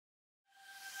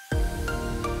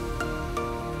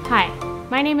Hi,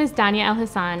 my name is Danya El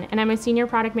Hassan, and I'm a Senior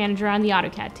Product Manager on the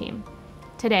AutoCAD team.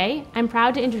 Today, I'm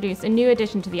proud to introduce a new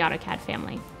addition to the AutoCAD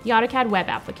family, the AutoCAD web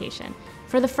application.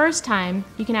 For the first time,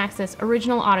 you can access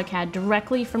original AutoCAD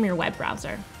directly from your web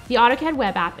browser. The AutoCAD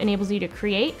web app enables you to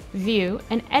create, view,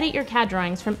 and edit your CAD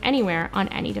drawings from anywhere on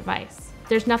any device.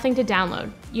 There's nothing to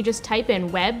download. You just type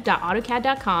in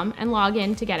web.autocad.com and log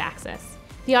in to get access.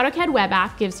 The AutoCAD web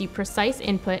app gives you precise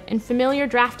input and familiar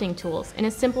drafting tools in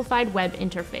a simplified web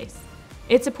interface.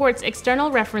 It supports external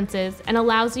references and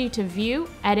allows you to view,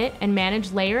 edit, and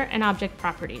manage layer and object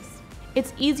properties.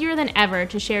 It's easier than ever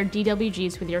to share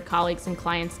DWGs with your colleagues and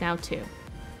clients now too.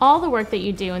 All the work that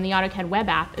you do in the AutoCAD web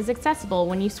app is accessible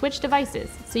when you switch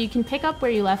devices, so you can pick up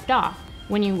where you left off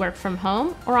when you work from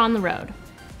home or on the road.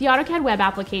 The AutoCAD web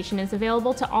application is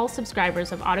available to all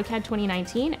subscribers of AutoCAD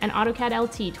 2019 and AutoCAD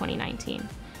LT 2019.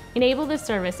 Enable this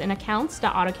service in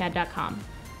accounts.autocad.com.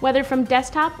 Whether from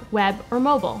desktop, web, or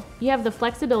mobile, you have the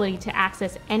flexibility to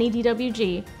access any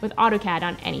DWG with AutoCAD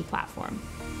on any platform.